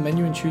open the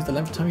menu and choose the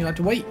length of time you like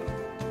to wait.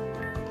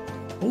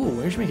 Oh,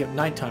 we should make it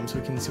nighttime so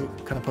we can see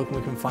what kind of Pokemon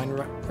we can find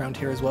around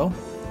here as well.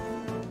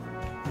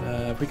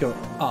 If we go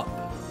up,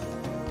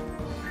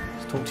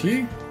 let's talk to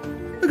you.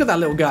 Look at that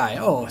little guy.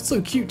 Oh, it's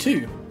so cute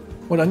too.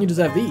 Well done, you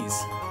deserve these.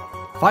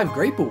 5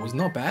 Great Balls,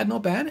 not bad,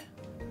 not bad.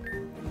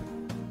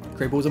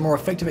 Great Balls are more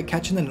effective at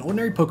catching than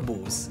ordinary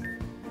Pokeballs.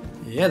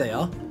 Yeah, they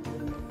are.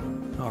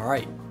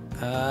 Alright.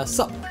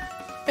 Sup?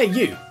 Hey,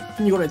 you. Think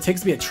you got what it takes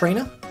to be a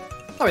trainer?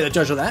 I'll be the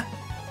judge of that.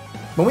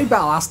 When we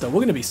battle Asta, we're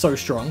going to be so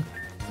strong.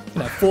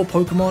 You know, 4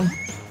 Pokemon.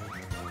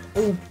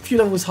 All a few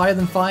levels higher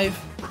than 5.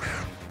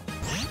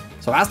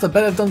 So Asta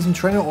better have done some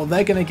training or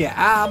they're going to get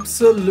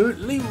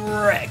absolutely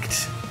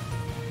wrecked.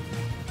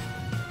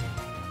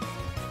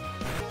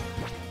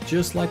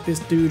 just like this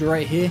dude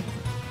right here.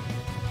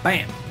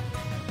 Bam!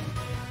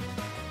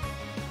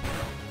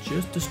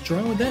 Just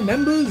destroying their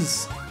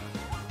members.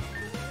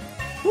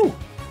 Woo!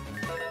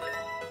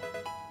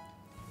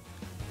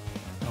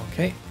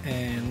 Okay,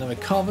 and another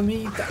cover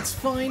me. That's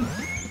fine.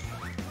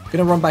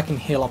 Gonna run back and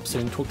heal up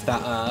soon. Talk to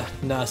that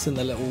nurse in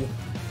the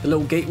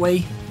little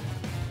gateway.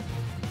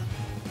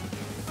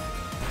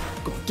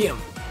 Go get him.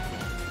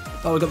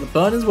 Oh, we got the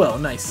burn as well.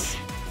 Nice.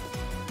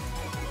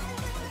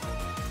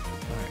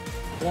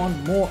 Alright,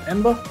 one more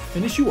ember.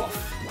 Finish you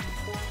off.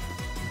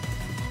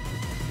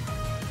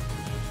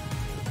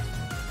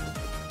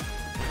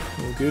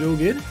 All good, all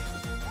good.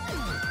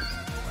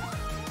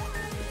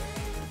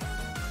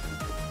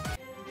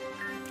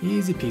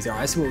 Easy peasy.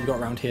 Alright, let's see what we've got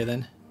around here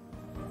then.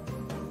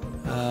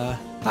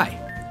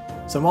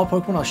 Hi. Some wild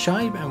Pokemon are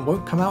shy and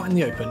won't come out in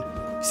the open.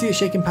 If you see a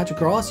shaking patch of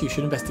grass, you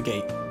should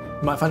investigate.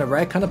 You might find a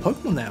rare kind of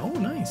Pokemon there. Oh,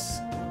 nice.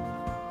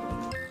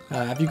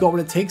 Have you got what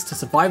it takes to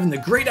survive in the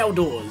great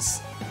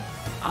outdoors?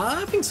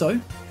 I think so.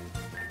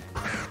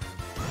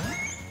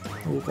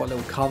 Oh, we've got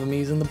little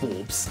Carvamies and the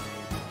Borbs.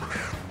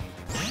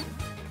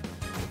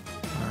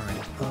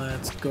 Alright,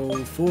 let's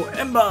go for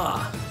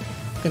Ember!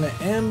 Gonna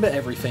Ember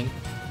everything.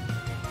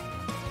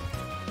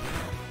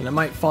 And I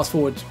might fast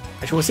forward.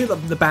 Actually, we'll see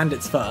the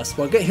bandits first.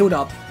 We'll get healed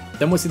up,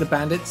 then we'll see the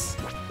bandits.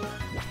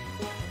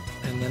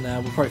 And then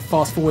we'll probably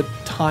fast forward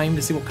time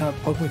to see what kind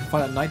of Pokemon we can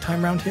find at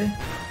nighttime around here.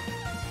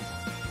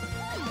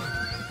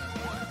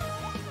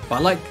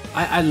 But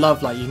I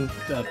love like you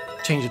can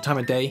change the time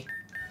of day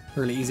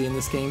really easy in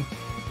this game.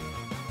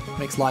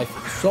 Makes life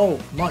so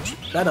much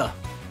better.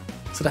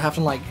 Instead of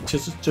having like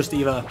just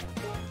either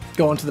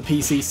go onto the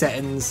PC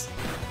settings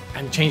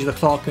and change the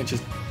clock and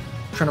just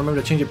trying to remember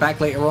to change it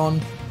back later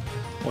on,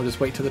 or just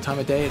wait till the time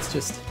of day. It's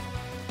just,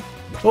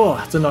 oh,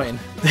 it's annoying.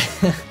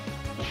 If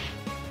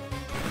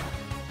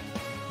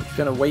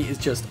you're gonna wait, it's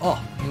just,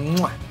 oh,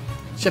 mwah,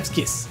 chef's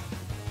kiss.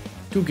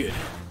 Too good.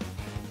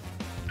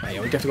 Right,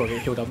 yeah, we definitely gotta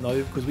get healed up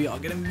though, because we are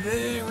getting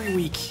very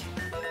weak.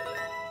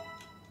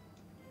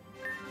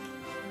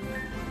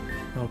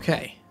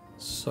 Okay,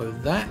 so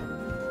that,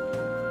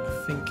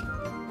 I think,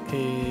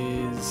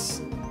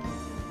 is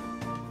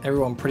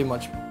everyone pretty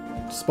much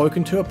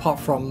spoken to, apart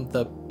from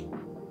the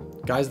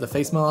guys with the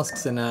face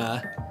masks and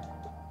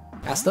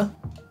Asta.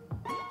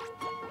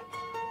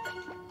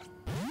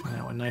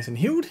 Now we're nice and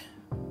healed.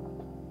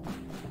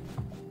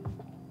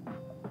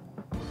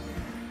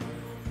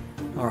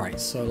 Alright,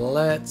 so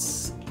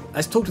let's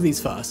talk to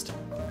these first.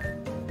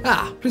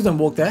 Ah, please don't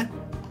walk there.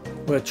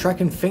 We're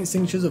tracking faint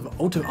signatures of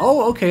Ultra.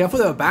 Oh, okay, I thought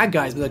they were bad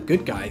guys, but they're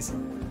good guys.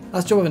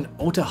 That's the job of an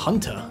Ultra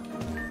Hunter.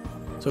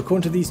 So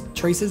according to these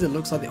traces, it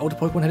looks like the Ultra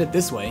Pokemon headed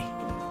this way.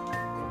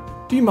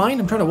 Do you mind?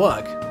 I'm trying to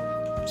work.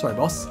 Sorry,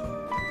 boss.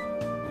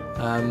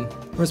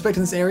 We're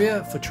inspecting this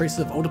area for traces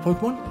of older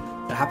Pokemon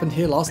that happened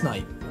here last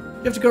night.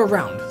 You have to go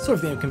around. Sorry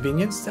for the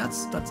inconvenience.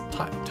 That's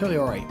totally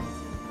alright.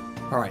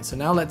 Alright, so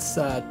now let's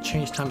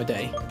change time of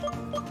day.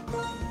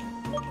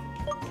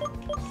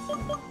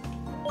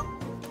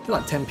 To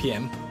like 10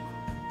 PM.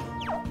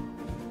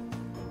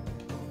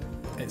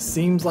 It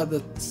seems like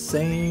the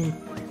same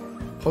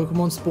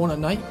Pokemon spawn at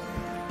night.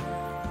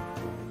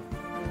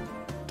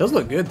 Does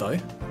look good though.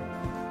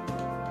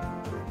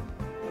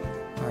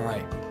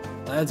 Alright,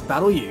 let's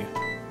battle you.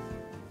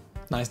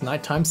 Nice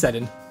nighttime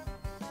setting.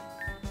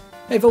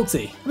 Hey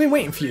Voltsy, I've been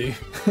waiting for you.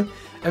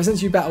 Ever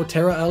since you battled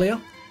Terra earlier,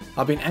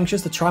 I've been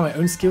anxious to try my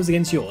own skills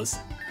against yours.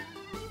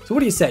 So what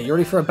do you say, you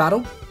ready for a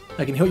battle?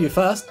 I can heal you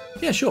first?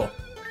 Yeah, sure.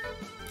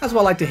 That's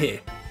what I like to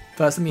hear.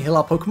 First, let me heal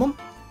our Pokemon.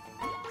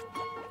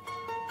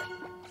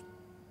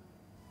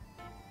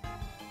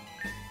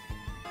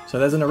 So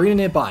there's an arena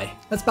nearby.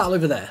 Let's battle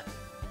over there.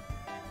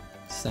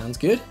 Sounds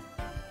good.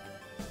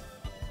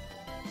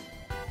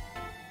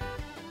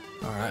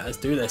 Alright, let's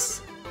do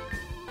this.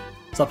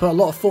 So I put a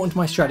lot of thought into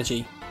my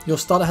strategy. Your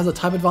starter has a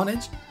type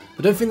advantage,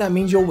 but don't think that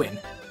means you'll win.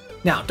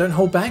 Now, don't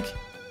hold back.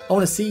 I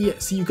want to see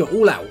you go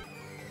all out.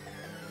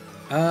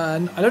 I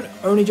don't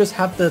only just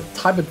have the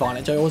type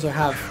advantage, I also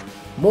have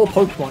more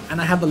Pokemon, and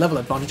I have the level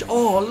advantage.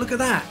 Oh, look at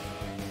that!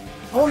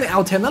 I want the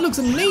L10, that looks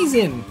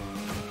amazing!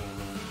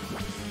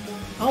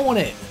 I want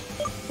it.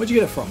 Where'd you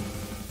get it from?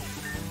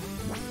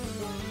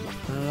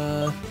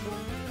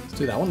 Let's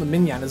do that. I want the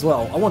Minion as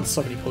well. I want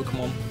so many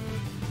Pokemon.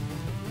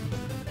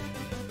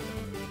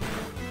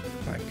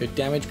 Alright, good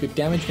damage, good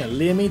damage. You're gonna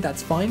leer me,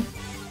 that's fine.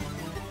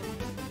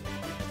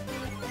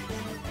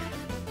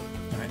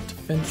 Alright,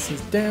 defense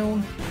is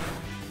down.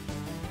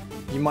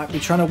 You might be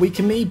trying to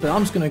weaken me, but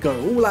I'm just gonna go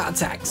all out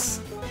attacks.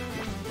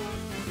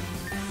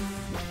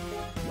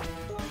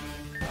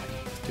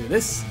 Let's do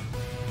this.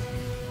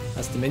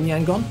 That's the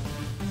Minion gone.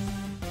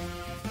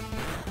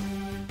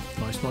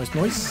 Nice, nice,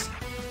 nice.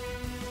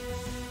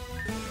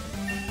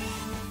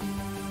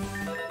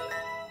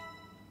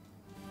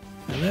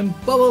 And then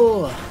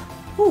Bubble!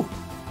 Whew.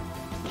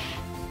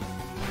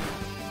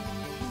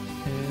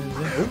 And then,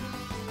 oh,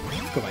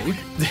 forgot about you.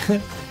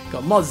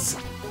 Got Moz.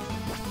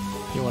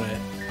 You want to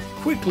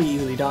quickly,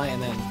 easily die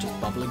and then just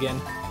Bubble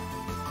again.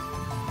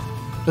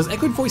 Does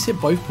Echoed Voice hit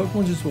both Pokemon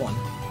or just one?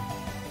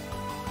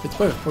 It's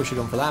both. Probably should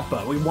have gone for that,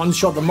 but we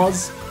one-shot the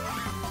Moz.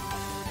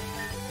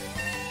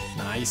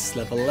 Nice.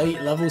 Level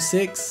 8, level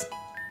 6.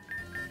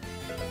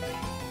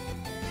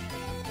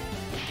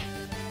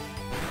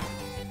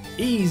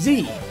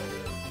 Easy.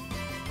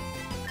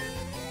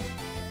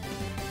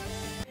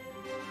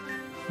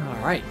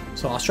 Alright,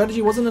 so our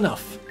strategy wasn't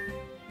enough.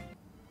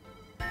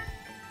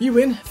 You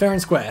win, fair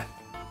and square.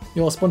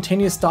 Your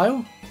spontaneous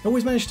style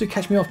always managed to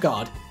catch me off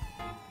guard.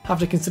 Have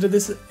to consider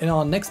this in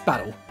our next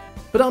battle,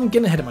 but I'm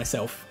getting ahead of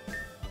myself.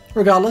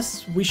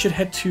 Regardless, we should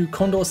head to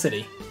Condor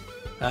City.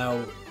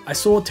 I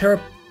saw Terra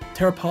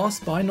pass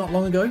by not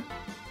long ago.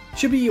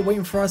 Should be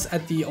waiting for us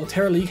at the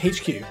Altera League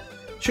HQ.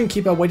 Shouldn't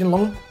keep her waiting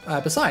long.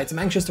 Besides, I'm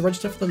anxious to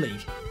register for the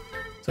league.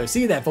 So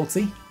see you there,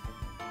 Voltsy.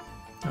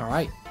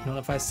 Alright, not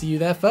if I see you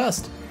there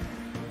first.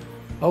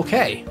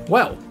 Okay,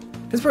 well,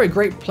 this is a very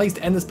great place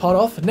to end this part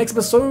off. Next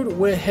episode,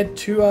 we'll head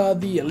to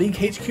the League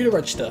HQ to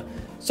register.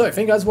 So,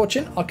 thank you guys for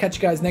watching. I'll catch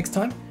you guys next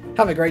time.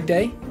 Have a great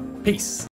day. Peace.